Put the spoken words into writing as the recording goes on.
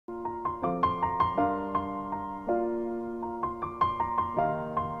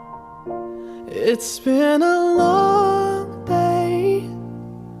It's been a long day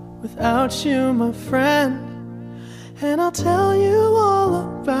without you, my friend, and I'll tell you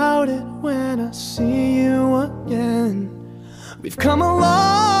all about it when I see you again. We've come a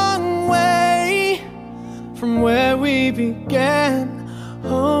long way from where we began.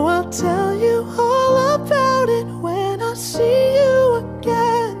 Oh, I'll tell you all about it when I see you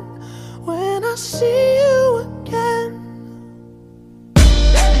again. When I see you again.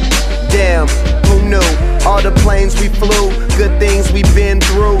 Damn, who knew? All the planes we flew, good things we've been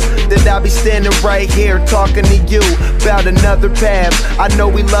through, that I'll be standing right here talking to you about another path. I know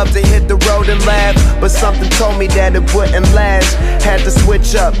we love to hit the road and laugh, but something told me that it wouldn't last. Had to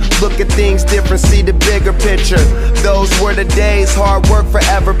switch up, look at things different, see the bigger picture. Those were the days, hard work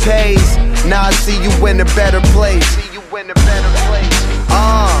forever pays. Now I see you in a better place.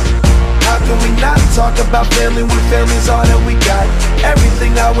 How can we not talk about family when family's all that we got?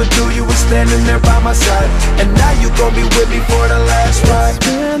 Everything I would do, you were standing there by my side, and now you gon' be with me for the last ride. It's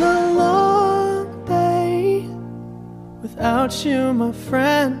been a long day without you, my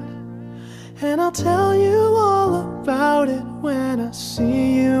friend, and I'll tell you all about it when I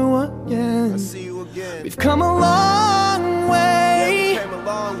see you again. We've come a long way,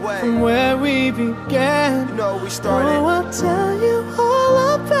 from where we began. You know we started. Oh, I'll tell you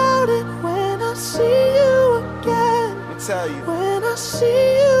all about it when I see you again. Let me tell you. When I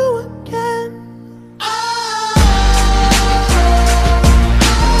see you again.